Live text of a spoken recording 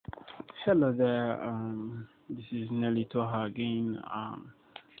Hello there. This is Nelly Twaha again.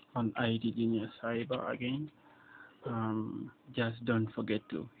 On IT Genius Cyber again. Just don't forget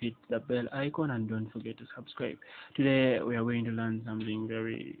to hit the bell icon and don't forget to subscribe. Today we are going to learn something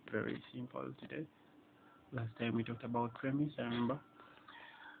very very simple today. Last time we talked about premise, I remember.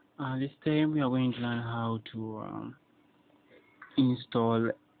 This time we are going to learn how to install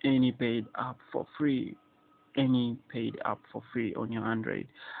any paid app for free. Any paid app for free on your Android,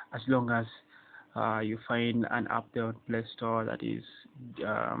 as long as you find an app there on Play Store that is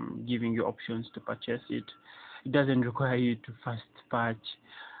giving you options to purchase it. It doesn't require you to first patch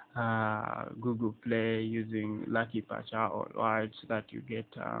Google Play using Lucky Patcher or words so that you get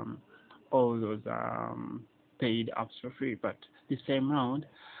all those paid apps for free. But this time round,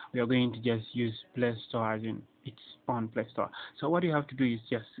 we are going to just use Play Store as in its own Play Store. So what you have to do is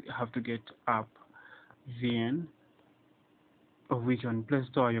just have to get app VN, of which on Play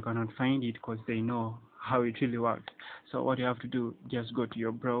Store you cannot find it because they know how it really works. So what you have to do, just go to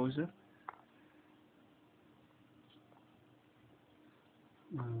your browser,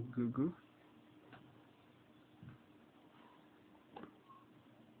 Google,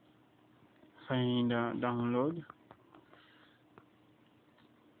 find download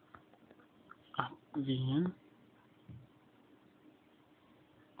app VN,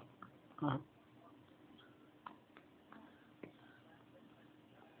 app,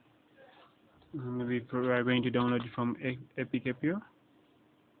 maybe we are going to download it from Epic API.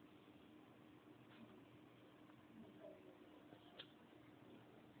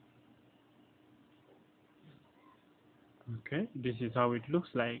 Okay, this is how it looks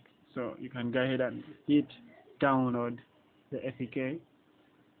like. So you can go ahead and hit download the APK.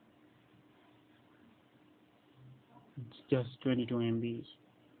 It's just 22 MBs.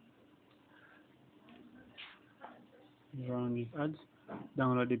 Run these ads,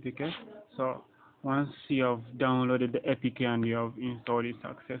 download the APK. So once you have downloaded the APK and you have installed it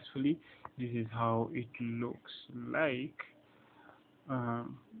successfully, this is how it looks like.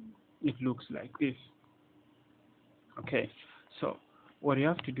 Um, it looks like this. Okay, so what you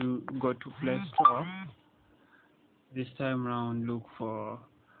have to do, go to Play Store. This time around, look for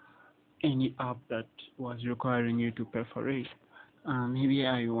any app that was requiring you to pay for it. Maybe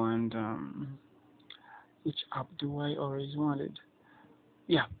I want which app do I always wanted?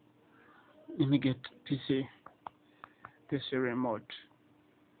 Yeah, let me get PC Remote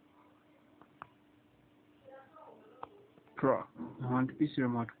Pro. I want PC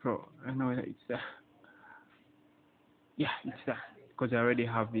Remote Pro. I know that it's there. Yeah, it's there because I already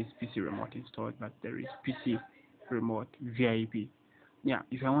have this PC Remote installed, but there is PC Remote VIP. Yeah,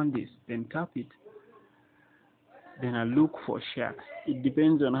 if I want this, then tap it. Then I look for share. It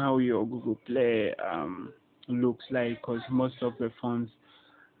depends on how your Google Play looks like, because most of the phones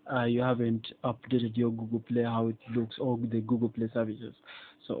you haven't updated your Google Play how it looks, or the Google Play services.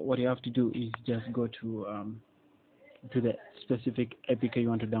 So what you have to do is just go to the specific APK you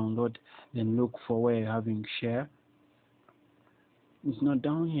want to download, then look for where you're having share. It's not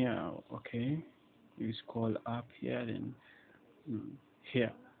down here. Okay, you scroll up here, then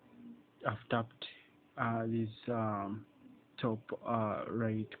here I've tapped this top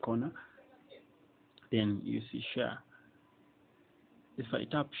right corner, then you see share. If I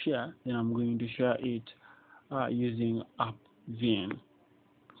tap share, then I'm going to share it using app VN.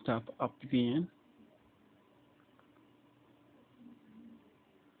 Tap app VN.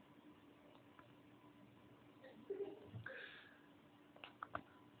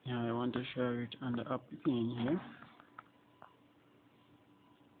 Yeah, I want to share it under app VN here.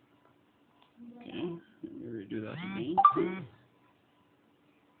 Okay, let me redo that again.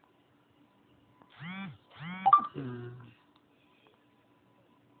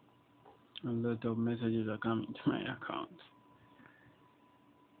 A lot of messages are coming to my account.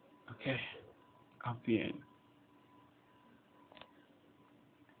 Okay, app VN.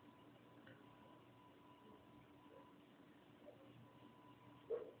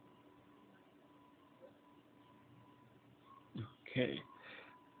 Okay,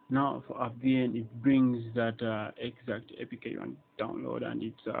 now for app VN, it brings that exact APK you want to download, and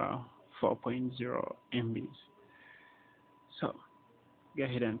it's 4.0 MBs. So go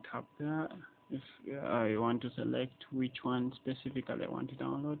ahead and tap that. If I want to select which one specifically I want to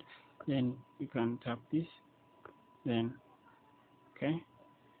download, then you can tap this, then okay,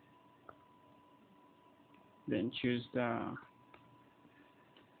 then choose the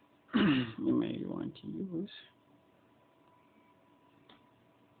email you want to use.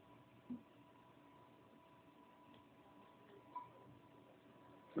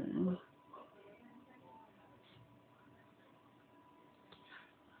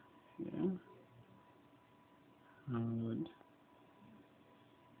 Okay. Download.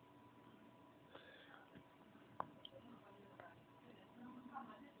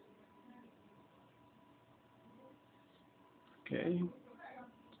 Okay,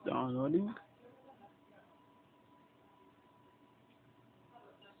 it's downloading.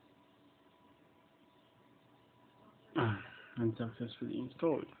 And successfully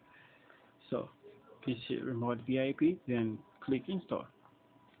installed. So, PC Remote VIP, then click install.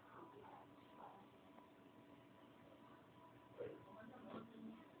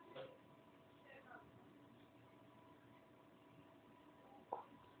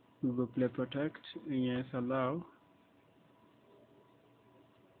 Google Play Protect, yes, allow.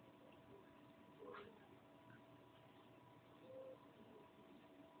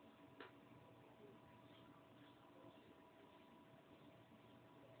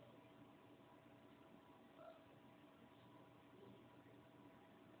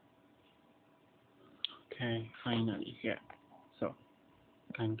 Okay, finally here. So,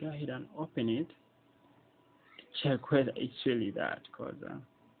 can go ahead and open it. Check whether it's really that, cause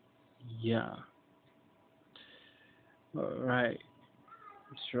yeah, all right,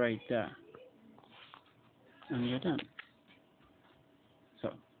 it's right there, and you're done. So,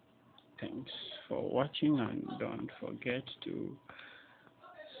 thanks for watching, and don't forget to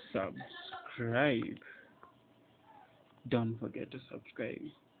subscribe. Don't forget to subscribe.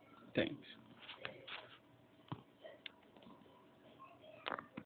 Thanks.